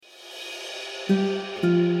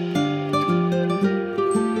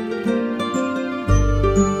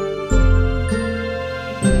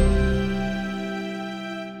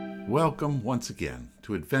Welcome once again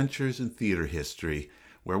to Adventures in Theater History,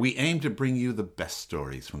 where we aim to bring you the best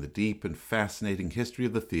stories from the deep and fascinating history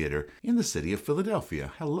of the theater in the city of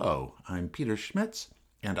Philadelphia. Hello, I'm Peter Schmitz,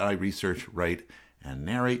 and I research, write, and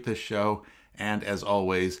narrate this show. And as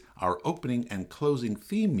always, our opening and closing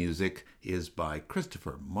theme music is by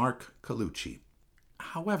Christopher Mark Colucci.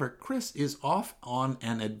 However, Chris is off on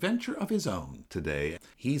an adventure of his own today.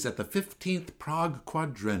 He's at the 15th Prague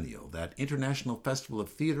Quadrennial, that international festival of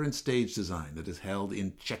theater and stage design that is held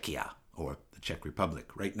in Czechia, or the Czech Republic,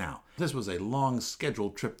 right now. This was a long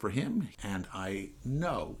scheduled trip for him, and I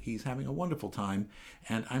know he's having a wonderful time,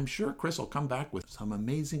 and I'm sure Chris will come back with some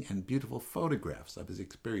amazing and beautiful photographs of his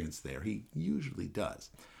experience there. He usually does.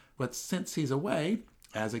 But since he's away,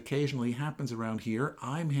 as occasionally happens around here,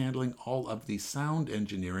 I'm handling all of the sound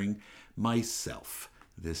engineering myself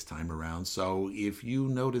this time around. So if you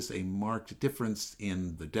notice a marked difference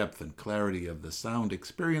in the depth and clarity of the sound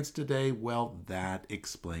experience today, well, that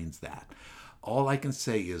explains that. All I can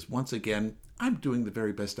say is, once again, I'm doing the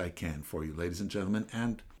very best I can for you, ladies and gentlemen,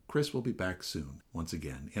 and Chris will be back soon, once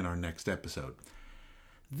again, in our next episode.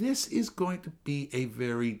 This is going to be a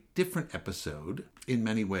very different episode in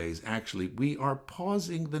many ways. Actually, we are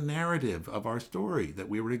pausing the narrative of our story that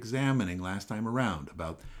we were examining last time around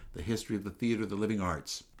about the history of the theater, the living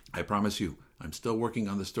arts. I promise you, I'm still working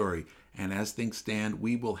on the story, and as things stand,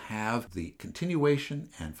 we will have the continuation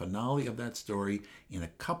and finale of that story in a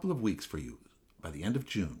couple of weeks for you, by the end of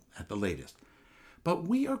June at the latest. But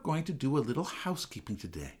we are going to do a little housekeeping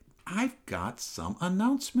today. I've got some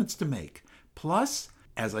announcements to make. Plus,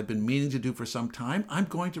 as I've been meaning to do for some time, I'm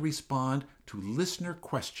going to respond to listener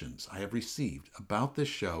questions I have received about this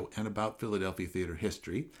show and about Philadelphia theater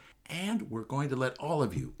history. And we're going to let all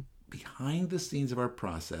of you behind the scenes of our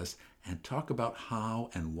process and talk about how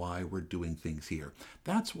and why we're doing things here.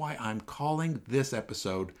 That's why I'm calling this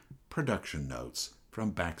episode Production Notes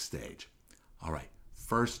from Backstage. All right,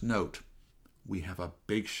 first note, we have a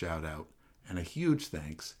big shout out and a huge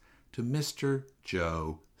thanks to Mr.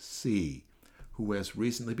 Joe C., who has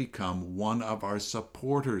recently become one of our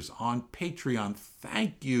supporters on Patreon.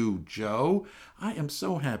 Thank you, Joe. I am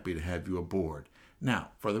so happy to have you aboard.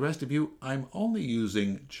 Now, for the rest of you, I'm only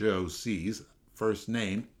using Joe C's first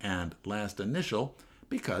name and last initial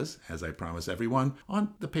because, as I promise everyone,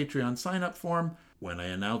 on the Patreon sign-up form, when I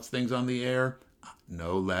announce things on the air,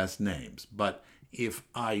 no last names. But if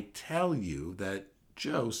I tell you that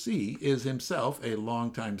Joe C. is himself a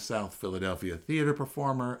longtime South Philadelphia theater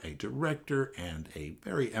performer, a director, and a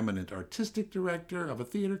very eminent artistic director of a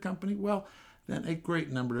theater company, well, then a great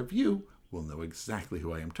number of you will know exactly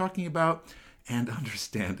who I am talking about and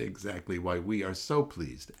understand exactly why we are so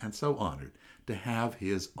pleased and so honored to have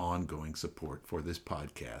his ongoing support for this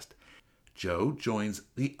podcast. Joe joins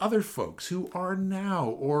the other folks who are now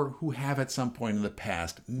or who have at some point in the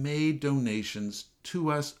past made donations to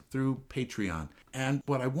us through Patreon. And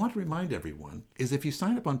what I want to remind everyone is if you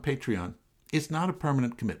sign up on Patreon, it's not a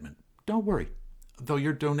permanent commitment. Don't worry. Though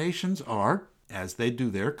your donations are, as they do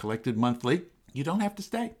there, collected monthly, you don't have to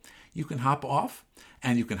stay. You can hop off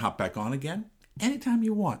and you can hop back on again anytime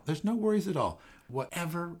you want. There's no worries at all.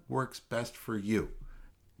 Whatever works best for you.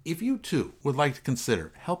 If you, too, would like to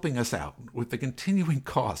consider helping us out with the continuing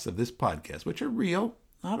costs of this podcast, which are real,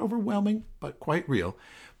 not overwhelming, but quite real,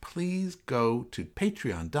 please go to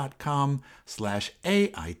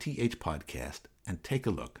patreon.com/AITH podcast and take a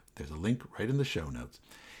look. There's a link right in the show notes.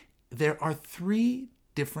 There are 3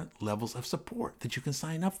 different levels of support that you can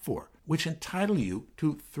sign up for, which entitle you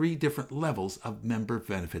to 3 different levels of member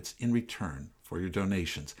benefits in return for your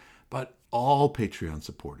donations. But all Patreon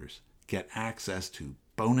supporters get access to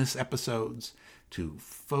bonus episodes, to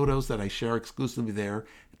photos that I share exclusively there,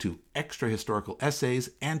 to extra historical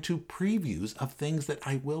essays, and to previews of things that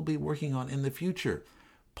I will be working on in the future.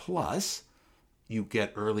 Plus, you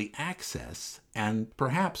get early access and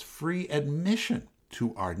perhaps free admission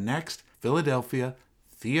to our next Philadelphia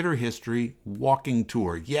Theater History Walking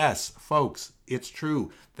Tour. Yes, folks, it's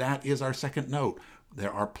true. That is our second note.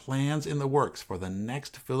 There are plans in the works for the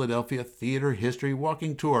next Philadelphia Theater History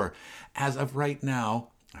Walking Tour. As of right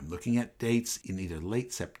now, I'm looking at dates in either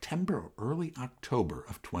late September or early October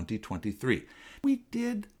of 2023. We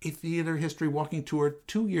did a theater history walking tour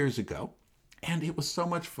 2 years ago, and it was so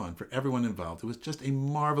much fun for everyone involved. It was just a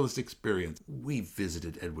marvelous experience. We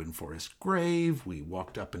visited Edwin Forrest's grave. We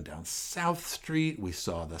walked up and down South Street. We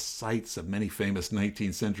saw the sites of many famous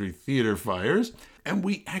 19th century theater fires, and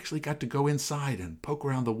we actually got to go inside and poke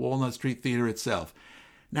around the Walnut Street Theater itself.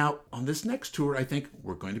 Now, on this next tour, I think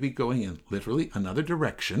we're going to be going in literally another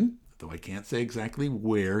direction, though I can't say exactly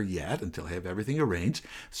where yet until I have everything arranged.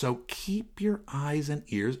 So keep your eyes and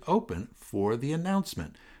ears open for the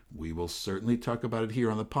announcement. We will certainly talk about it here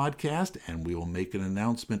on the podcast, and we will make an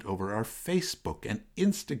announcement over our Facebook and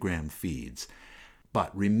Instagram feeds.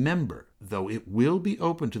 But remember, though it will be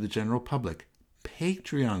open to the general public,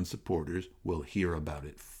 Patreon supporters will hear about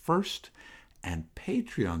it first, and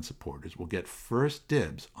Patreon supporters will get first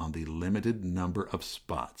dibs on the limited number of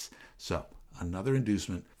spots. So, another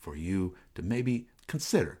inducement for you to maybe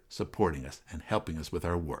consider supporting us and helping us with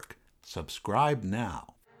our work. Subscribe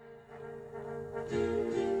now.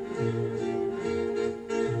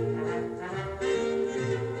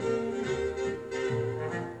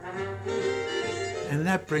 And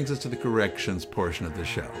that brings us to the corrections portion of the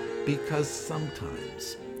show, because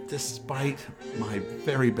sometimes, despite my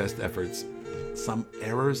very best efforts, some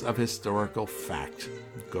errors of historical fact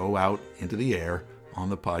go out into the air on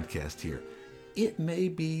the podcast here. It may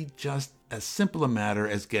be just as simple a matter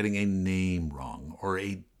as getting a name wrong, or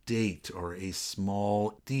a date, or a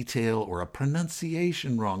small detail, or a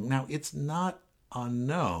pronunciation wrong. Now, it's not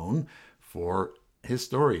unknown for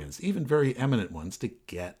historians, even very eminent ones, to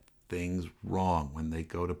get things wrong when they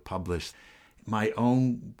go to publish. My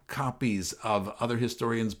own copies of other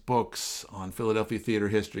historians' books on Philadelphia theater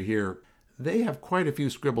history here, they have quite a few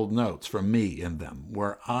scribbled notes from me in them,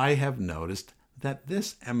 where I have noticed that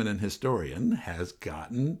this eminent historian has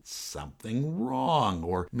gotten something wrong,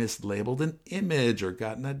 or mislabeled an image, or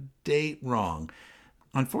gotten a date wrong.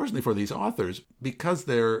 Unfortunately for these authors, because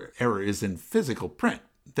their error is in physical print,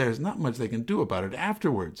 there's not much they can do about it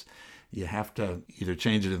afterwards. You have to either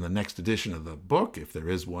change it in the next edition of the book, if there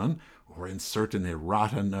is one, or insert an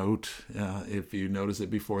errata note if you notice it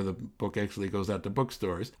before the book actually goes out to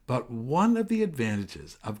bookstores. But one of the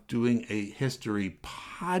advantages of doing a history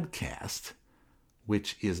podcast,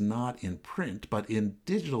 which is not in print but in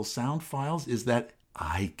digital sound files, is that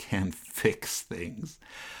I can fix things.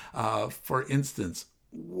 For instance,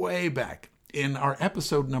 way back in our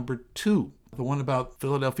episode number 2, the one about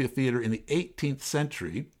Philadelphia theater in the 18th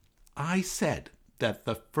century, I said that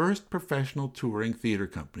the first professional touring theater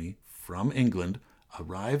company from England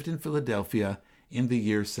arrived in Philadelphia in the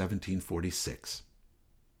year 1746.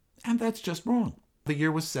 And that's just wrong. The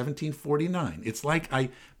year was 1749. It's like I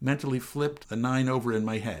mentally flipped the 9 over in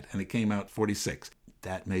my head and it came out 46.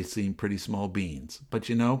 That may seem pretty small beans, but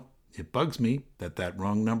it bugs me that that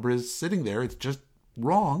wrong number is sitting there. It's just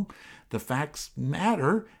wrong. The facts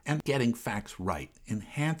matter, and getting facts right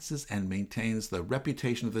enhances and maintains the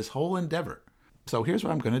reputation of this whole endeavor. So here's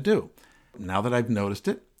what I'm going to do. Now that I've noticed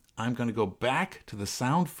it, I'm going to go back to the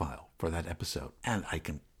sound file for that episode, and I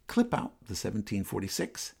can clip out the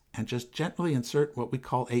 1746 and just gently insert what we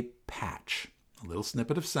call a patch, a little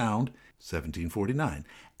snippet of sound, 1749,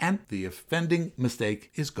 and the offending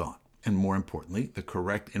mistake is gone. And more importantly, the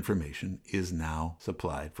correct information is now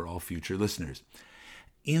supplied for all future listeners.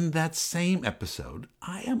 In that same episode,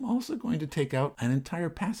 I am also going to take out an entire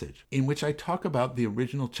passage in which I talk about the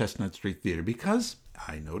original Chestnut Street Theater, because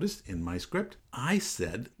I noticed in my script, I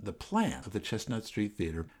said the plan of the Chestnut Street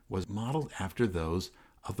Theater was modeled after those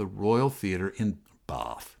of the Royal Theater in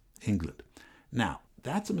Bath, England. Now,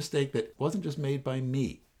 that's a mistake that wasn't just made by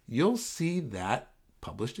me. You'll see that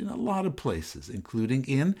published in a lot of places, including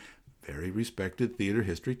in very respected theater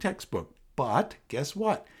history textbook. But guess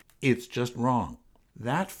what? It's just wrong.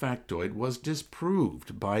 That factoid was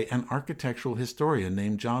disproved by an architectural historian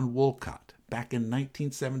named John Wolcott back in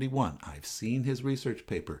 1971. I've seen his research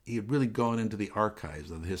paper. He had really gone into the archives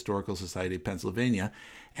of the Historical Society of Pennsylvania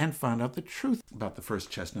and found out the truth about the first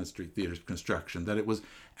Chestnut Street Theater's construction, that it was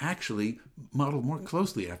actually modeled more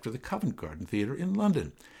closely after the Covent Garden Theater in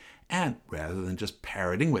London. And rather than just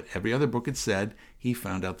parroting what every other book had said, he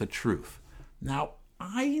found out the truth. Now,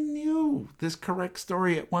 I knew this correct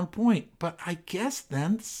story at one point, but I guess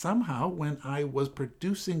then somehow when I was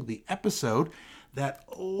producing the episode, that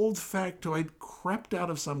old factoid crept out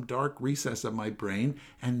of some dark recess of my brain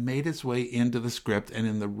and made its way into the script, and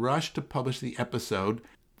in the rush to publish the episode,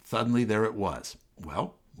 suddenly there it was.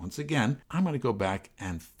 Well, once again, I'm going to go back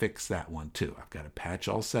and fix that one too. I've got a patch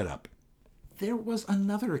all set up. There was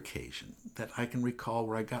another occasion that I can recall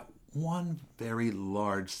where I got one very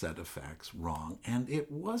large set of facts wrong, and it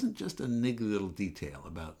wasn't just a niggly little detail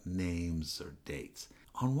about names or dates.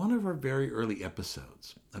 On one of our very early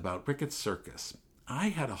episodes about Ricketts Circus, I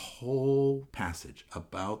had a whole passage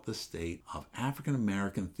about the state of African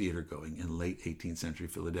American theater going in late 18th century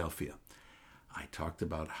Philadelphia. I talked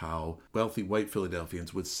about how wealthy white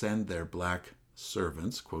Philadelphians would send their black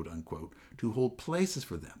servants, quote unquote, to hold places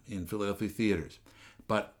for them in Philadelphia theaters.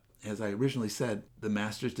 But as I originally said, the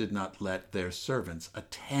masters did not let their servants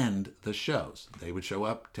attend the shows. They would show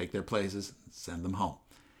up, take their places, and send them home.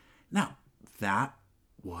 Now, that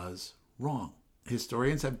was wrong.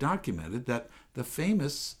 Historians have documented that the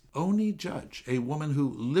famous Oni Judge, a woman who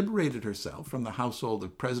liberated herself from the household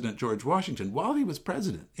of President George Washington while he was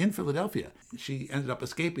president in Philadelphia, she ended up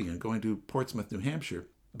escaping and going to Portsmouth, New Hampshire.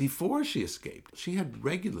 Before she escaped, she had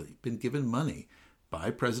regularly been given money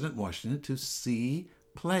by President Washington to see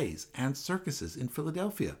plays and circuses in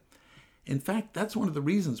Philadelphia. In fact, that's one of the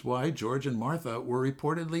reasons why George and Martha were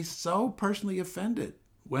reportedly so personally offended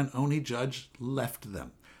when Oni Judge left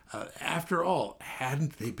them. After all,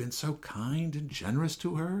 hadn't they been so kind and generous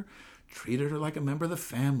to her? Treated her like a member of the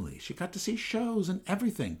family. She got to see shows and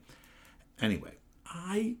everything. Anyway,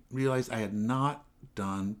 I realized I had not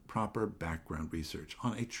done proper background research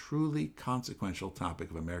on a truly consequential topic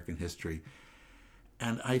of American history,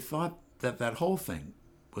 and I thought that whole thing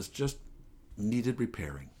was just needed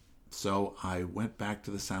repairing. So I went back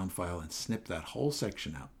to the sound file and snipped that whole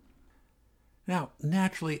section out. Now,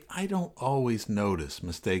 naturally, I don't always notice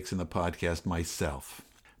mistakes in the podcast myself,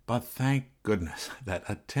 but thank goodness that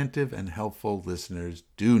attentive and helpful listeners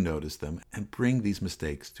do notice them and bring these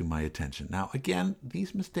mistakes to my attention. Now, again,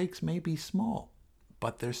 these mistakes may be small,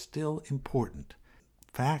 but they're still important.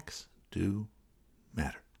 Facts do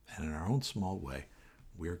matter, and in our own small way,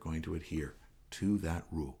 we're going to adhere to that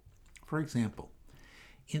rule. For example,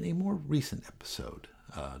 in a more recent episode,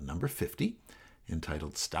 number 50,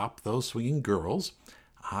 entitled Stop Those Swinging Girls,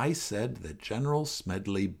 I said that General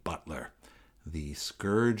Smedley Butler, the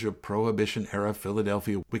scourge of Prohibition-era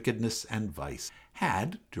Philadelphia wickedness and vice,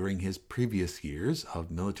 had, during his previous years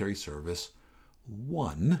of military service,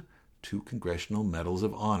 won 2 Congressional Medals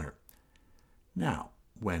of Honor. Now,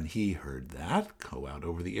 when he heard that go out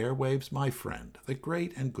over the airwaves, my friend, the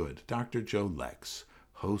great and good Dr. Joe Lex,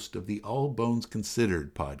 host of the All Bones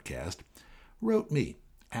Considered podcast, wrote me,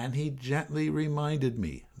 and he gently reminded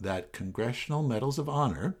me that Congressional Medals of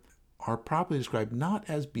Honor are properly described not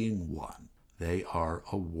as being won. They are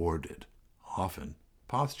awarded, often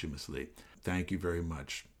posthumously. Thank you very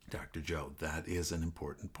much, Dr. Joe. That is an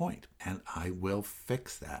important point, and I will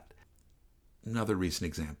fix that. Another recent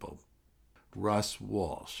example. Russ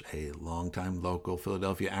Walsh, a longtime local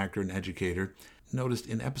Philadelphia actor and educator, noticed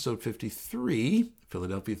in episode 53,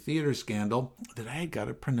 Philadelphia Theater Scandal, that I had got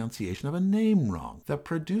a pronunciation of a name wrong. The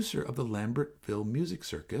producer of the Lambertville Music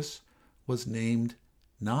Circus was named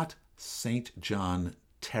not St. John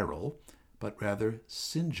Terrell, but rather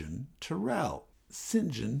St. John Terrell.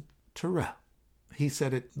 St. John Terrell. He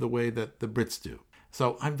said it the way that the Brits do.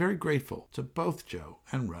 So I'm very grateful to both Joe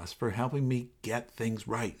and Russ for helping me get things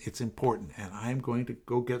right. It's important, and I'm going to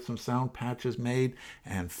go get some sound patches made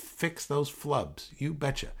and fix those flubs. You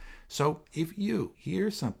betcha. So if you hear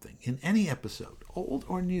something in any episode, old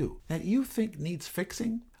or new, that you think needs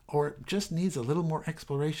fixing or just needs a little more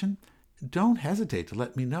exploration, don't hesitate to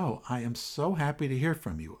let me know. I am so happy to hear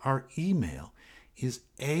from you. Our email is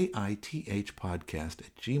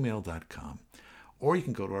aithpodcast@gmail.com, or you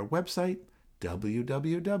can go to our website,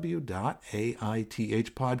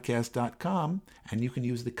 www.aithpodcast.com, and you can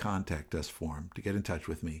use the Contact Us form to get in touch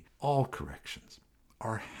with me. All corrections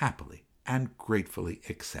are happily and gratefully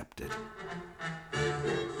accepted.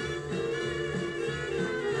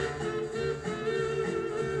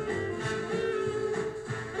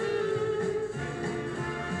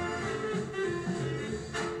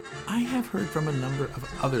 I have heard from a number of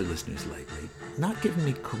other listeners lately, not giving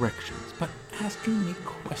me corrections, but asking me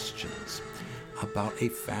questions about a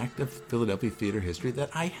fact of Philadelphia theater history that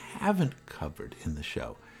I haven't covered in the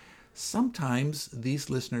show. Sometimes these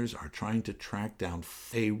listeners are trying to track down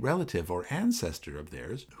a relative or ancestor of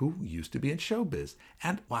theirs who used to be in showbiz.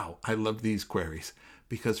 And wow, I love these queries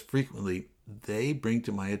because frequently they bring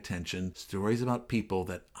to my attention stories about people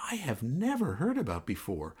that I have never heard about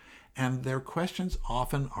before. And their questions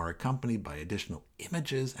often are accompanied by additional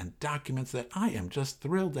images and documents that I am just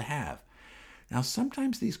thrilled to have. Now,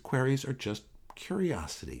 sometimes these queries are just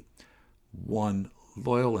curiosity. One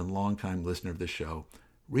loyal and longtime listener of the show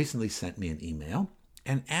recently sent me an email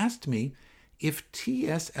and asked me if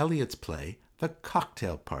T.S. Eliot's play, The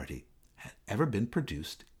Cocktail Party, had ever been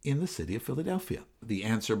produced in the city of Philadelphia. The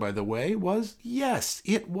answer, by the way, was yes,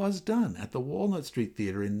 it was done at the Walnut Street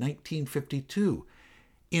Theater in 1952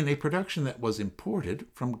 in a production that was imported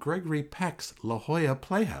from Gregory Peck's La Jolla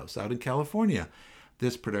Playhouse out in California.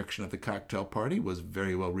 This production of The Cocktail Party was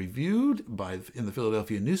very well reviewed in the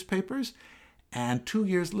Philadelphia newspapers, and 2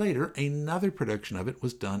 years later, another production of it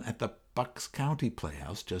was done at the Bucks County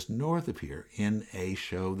Playhouse just north of here in a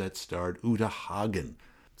show that starred Uta Hagen.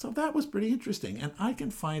 So that was pretty interesting. And I can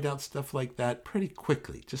find out stuff like that pretty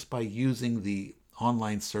quickly just by using the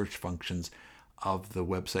online search functions of the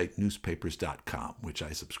website newspapers.com, which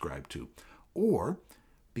I subscribe to. Or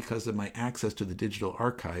because of my access to the digital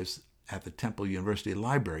archives at the Temple University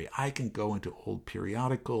Library, I can go into old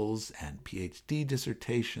periodicals and PhD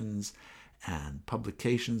dissertations and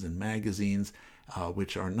publications and magazines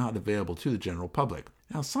which are not available to the general public.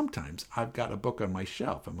 Now, sometimes I've got a book on my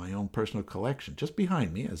shelf in my own personal collection, just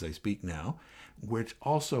behind me as I speak now, which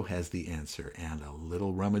also has the answer, and a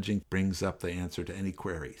little rummaging brings up the answer to any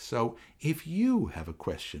query. So if you have a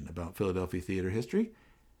question about Philadelphia theater history,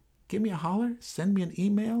 give me a holler, send me an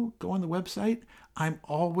email, go on the website. I'm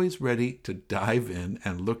always ready to dive in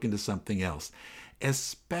and look into something else,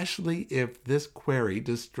 especially if this query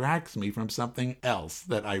distracts me from something else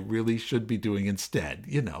that I really should be doing instead,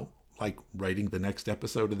 like writing the next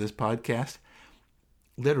episode of this podcast.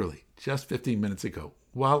 Literally, just 15 minutes ago,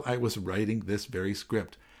 while I was writing this very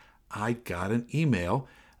script, I got an email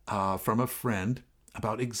from a friend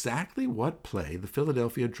about exactly what play the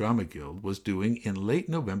Philadelphia Drama Guild was doing in late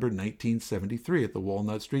November 1973 at the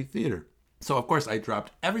Walnut Street Theater. So, of course, I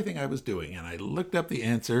dropped everything I was doing, and I looked up the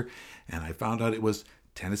answer, and I found out it was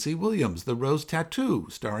Tennessee Williams' The Rose Tattoo,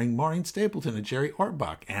 starring Maureen Stapleton and Jerry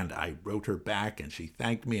Orbach. And I wrote her back, and she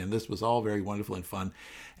thanked me, and this was all very wonderful and fun.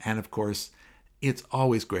 And, of course, it's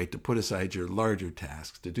always great to put aside your larger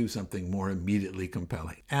tasks to do something more immediately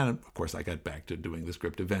compelling. And, of course, I got back to doing the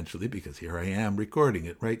script eventually, because here I am recording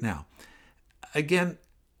it right now. Again,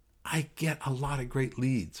 I get a lot of great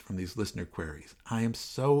leads from these listener queries. I am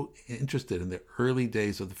so interested in the early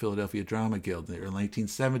days of the Philadelphia Drama Guild in the early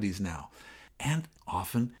 1970s now. And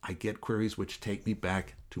often I get queries which take me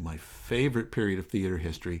back to my favorite period of theater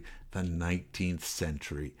history, the 19th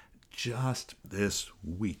century. Just this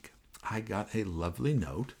week, I got a lovely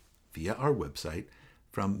note via our website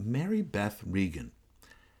from Mary Beth Regan.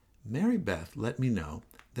 Mary Beth let me know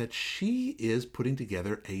that she is putting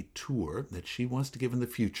together a tour that she wants to give in the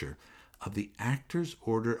future of the Actors'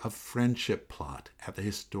 Order of Friendship plot at the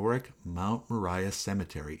historic Mount Moriah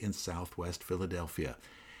Cemetery in southwest Philadelphia.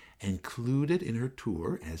 Included in her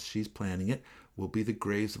tour, as she's planning it, will be the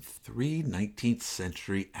graves of 3 19th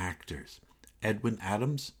century actors: Edwin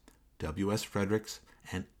Adams, W.S. Fredericks,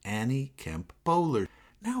 and Annie Kemp Bowler.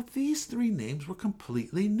 Now, these 3 names were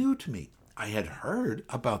completely new to me. I had heard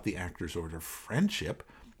about the Actors' Order of Friendship.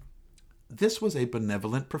 This was a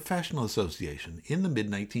benevolent professional association in the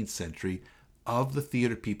mid-19th century of the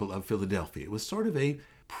theater people of Philadelphia. It was sort of a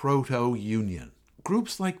proto-union.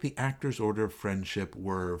 Groups like the Actors' Order of Friendship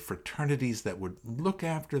were fraternities that would look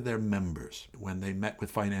after their members when they met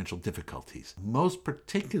with financial difficulties, most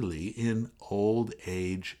particularly in old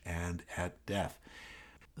age and at death.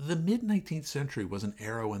 The mid-19th century was an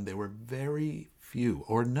era when there were very few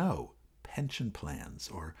or no pension plans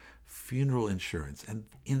or funeral insurance, and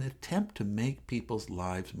in an attempt to make people's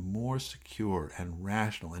lives more secure and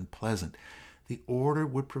rational and pleasant, the order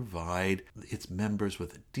would provide its members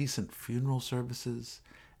with decent funeral services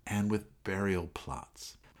and with burial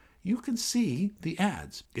plots. You can see the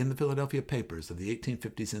ads in the Philadelphia papers of the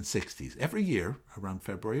 1850s and 60s. Every year, around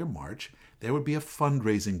February or March, there would be a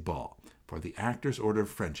fundraising ball for the Actors' Order of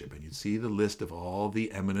Friendship, and you'd see the list of all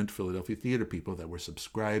the eminent Philadelphia theater people that were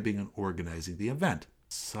subscribing and organizing the event.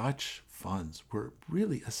 Such funds were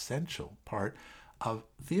really essential part of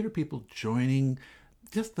theater people joining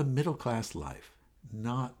just the middle-class life,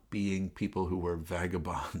 not being people who were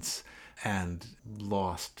vagabonds and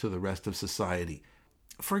lost to the rest of society.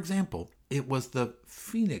 For example, it was the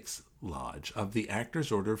Phoenix Lodge of the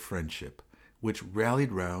Actors' Order of Friendship which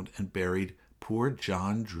rallied round and buried poor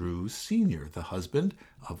John Drew Sr., the husband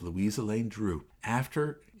of Louise Elaine Drew,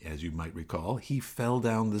 after, as you might recall, he fell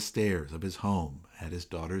down the stairs of his home at his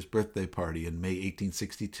daughter's birthday party in May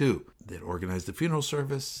 1862. It organized the funeral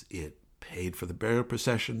service, it paid for the burial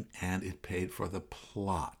procession, and it paid for the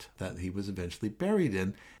plot that he was eventually buried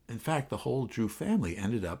in. In fact, the whole Drew family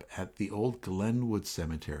ended up at the old Glenwood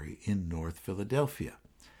Cemetery in North Philadelphia.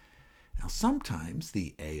 Now, sometimes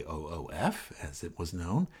the AOOF, as it was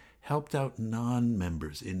known, helped out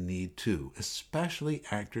non-members in need too, especially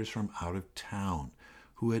actors from out of town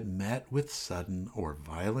who had met with sudden or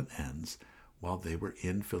violent ends while they were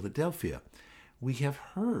in Philadelphia. We have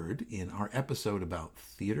heard in our episode about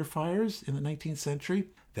theater fires in the 19th century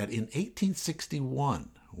that in 1861,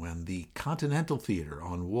 when the Continental Theater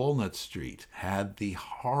on Walnut Street had the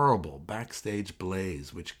horrible Backstage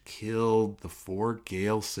blaze which killed the 4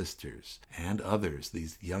 Gale sisters and others,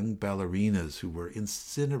 these young ballerinas who were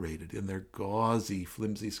incinerated in their gauzy,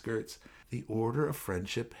 flimsy skirts, The Order of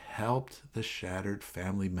Friendship helped the shattered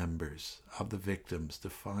family members of the victims to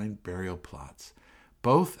find burial plots,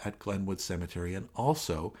 both at Glenwood Cemetery and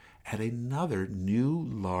also at another new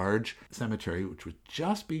large cemetery which was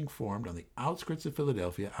just being formed on the outskirts of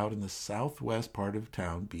Philadelphia out in the southwest part of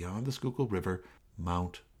town beyond the Schuylkill River,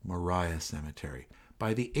 Mount Moriah Cemetery.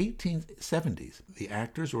 By the 1870s, the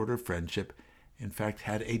Actors' Order of Friendship, in fact,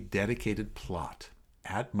 had a dedicated plot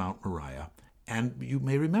at Mount Moriah. And you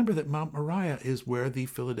may remember that Mount Moriah is where the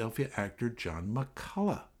Philadelphia actor John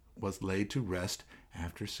McCullough was laid to rest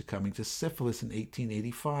after succumbing to syphilis in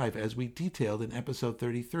 1885, as we detailed in episode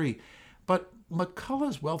 33. But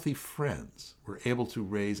McCullough's wealthy friends were able to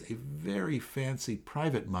raise a very fancy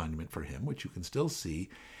private monument for him, which you can still see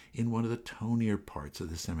in one of the tonier parts of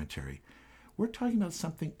the cemetery. We're talking about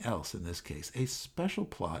something else in this case, a special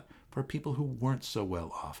plot for people who weren't so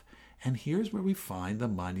well off. And here's where we find the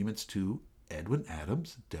monuments to Edwin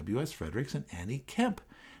Adams, W.S. Fredericks, and Annie Kemp.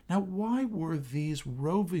 Now, why were these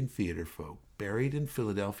roving theater folk buried in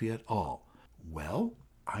Philadelphia at all? Well,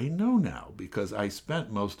 I know now because I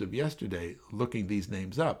spent most of yesterday looking these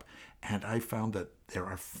names up, and I found that there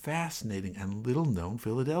are fascinating and little-known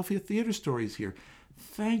Philadelphia theater stories here.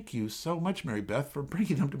 Thank you so much, Mary Beth, for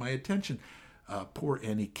bringing them to my attention. Poor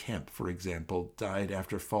Annie Kemp, for example, died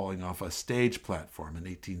after falling off a stage platform in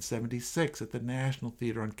 1876 at the National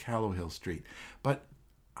Theater on Callowhill Street. But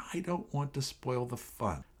I don't want to spoil the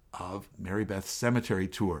fun of Mary Beth's cemetery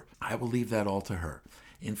tour. I will leave that all to her.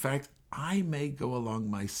 In fact, I may go along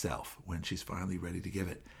myself when she's finally ready to give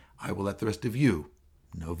it. I will let the rest of you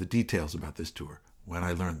know the details about this tour when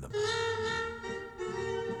I learn them.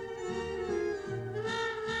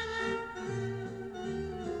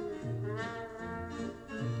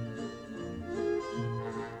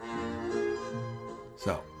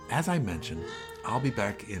 So, as I mentioned, I'll be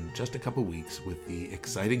back in just a couple weeks with the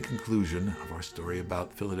exciting conclusion of our story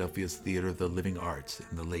about Philadelphia's Theater of the Living Arts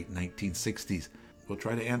in the late 1960s. We'll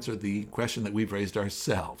try to answer the question that we've raised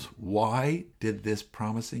ourselves. Why did this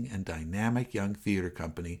promising and dynamic young theater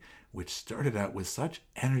company, which started out with such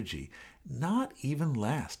energy, not even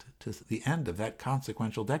last to the end of that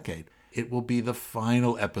consequential decade? It will be the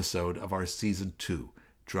final episode of our Season 2,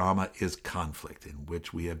 Drama is Conflict, in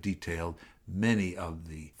which we have detailed many of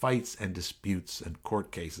the fights and disputes and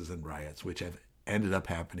court cases and riots which have ended up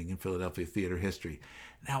happening in Philadelphia theater history.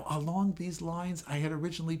 Now, along these lines, I had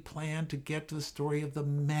originally planned to get to the story of the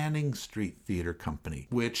Manning Street Theater Company,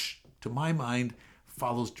 which, to my mind,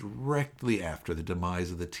 follows directly after the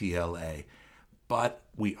demise of the TLA. But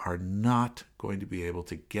we are not going to be able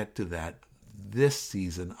to get to that this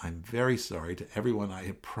season. I'm very sorry to everyone I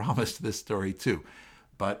have promised this story to.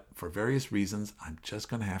 But for various reasons, I'm just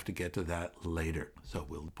going to have to get to that later. So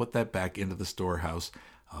we'll put that back into the storehouse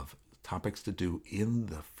of topics to do in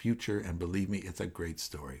the future. And believe me, it's a great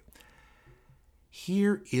story.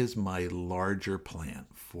 Here is my larger plan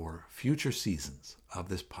for future seasons of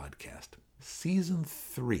this podcast. Season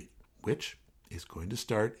 3, which is going to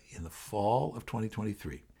start in the fall of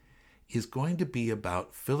 2023, is going to be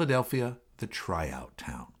about Philadelphia, the tryout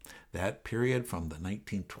town. That period from the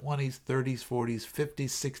 1920s, 30s, 40s, 50s,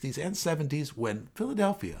 60s, and 70s when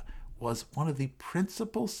Philadelphia was one of the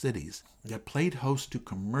principal cities that played host to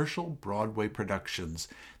commercial Broadway productions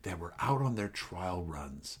that were out on their trial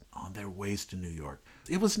runs, on their ways to New York.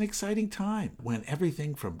 It was an exciting time when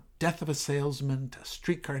everything from Death of a Salesman to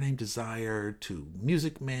Streetcar Named Desire to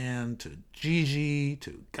Music Man to Gigi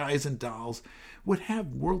to Guys and Dolls would have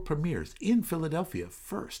world premieres in Philadelphia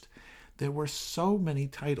first. There were so many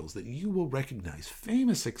titles that you will recognize,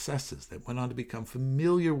 famous successes that went on to become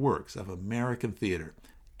familiar works of American theater.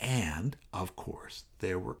 And, of course,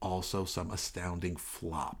 there were also some astounding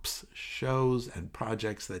flops, shows and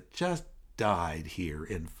projects that just died here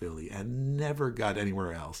in Philly and never got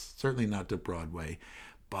anywhere else, certainly not to Broadway.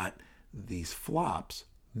 But these flops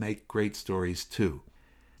make great stories too.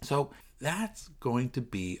 So that's going to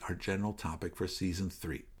be our general topic for Season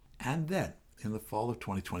 3. And then, in the fall of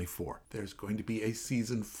 2024, there's going to be a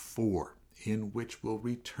Season 4 in which we'll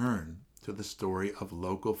return to the story of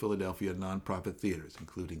local Philadelphia nonprofit theaters,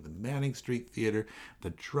 including the Manning Street Theater,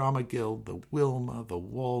 the Drama Guild, the Wilma, the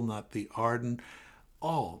Walnut, the Arden,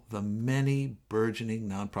 all the many burgeoning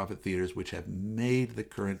nonprofit theaters which have made the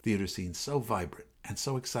current theater scene so vibrant and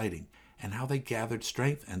so exciting, and how they gathered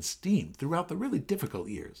strength and steam throughout the really difficult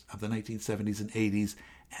years of the 1970s and 80s,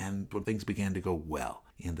 and when things began to go well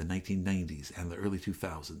in the 1990s and the early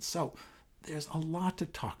 2000s. So there's a lot to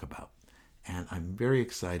talk about, and I'm very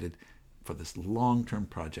excited for this long-term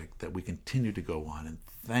project that we continue to go on, and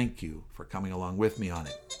thank you for coming along with me on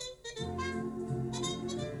it.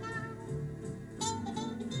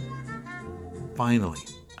 finally,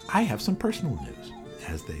 I have some personal news.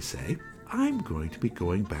 As they say, I'm going to be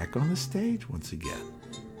going back on the stage once again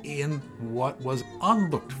in what was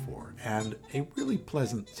unlooked for and a really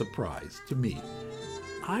pleasant surprise to me.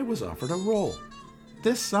 I was offered a role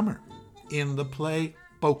this summer in the play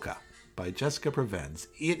Boca by Jessica Prevens.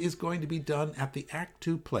 It is going to be done at the Act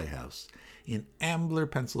II Playhouse in Ambler,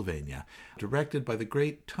 Pennsylvania, directed by the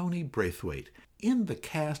great Tony Braithwaite. In the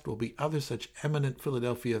cast will be other such eminent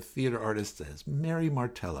Philadelphia theater artists as Mary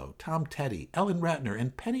Martello, Tom Teddy, Ellen Ratner,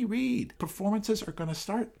 and Penny Reed. Performances are going to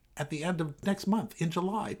start at the end of next month in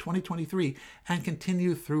July 2023 and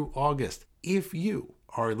continue through August. If you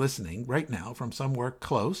are listening right now from somewhere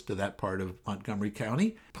close to that part of Montgomery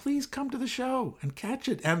County, please come to the show and catch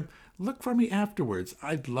it and look for me afterwards.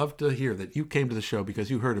 I'd love to hear that you came to the show because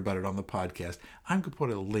you heard about it on the podcast. I'm going to put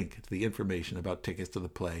a link to the information about tickets to the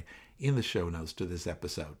play in the show notes to this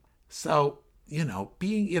episode. So,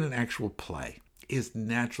 being in an actual play is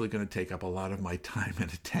naturally going to take up a lot of my time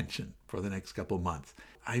and attention for the next couple of months.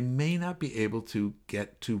 I may not be able to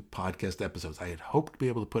get to podcast episodes. I had hoped to be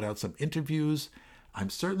able to put out some interviews. I'm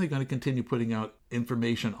certainly going to continue putting out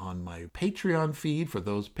information on my Patreon feed for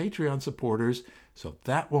those Patreon supporters, so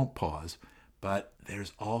that won't pause. But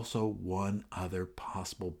there's also one other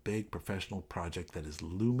possible big professional project that is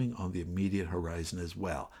looming on the immediate horizon as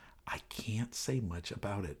well. I can't say much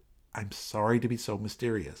about it. I'm sorry to be so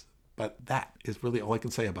mysterious, but that is really all I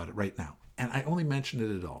can say about it right now. And I only mention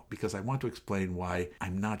it at all because I want to explain why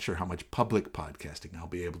I'm not sure how much public podcasting I'll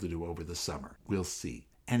be able to do over the summer. We'll see.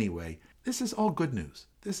 Anyway, this is all good news.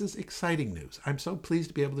 This is exciting news. I'm so pleased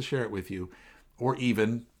to be able to share it with you, or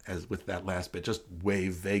even, as with that last bit, just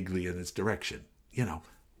wave vaguely in its direction.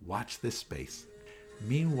 Watch this space.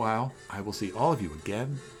 Meanwhile, I will see all of you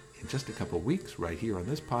again in just a couple of weeks right here on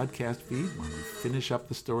this podcast feed when we finish up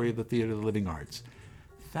the story of the Theater of the Living Arts.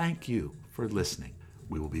 Thank you for listening.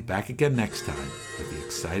 We will be back again next time with the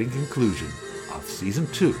exciting conclusion of Season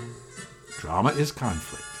 2, Drama is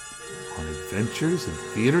Conflict, on Adventures in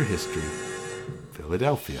Theater History,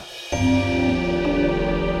 Philadelphia.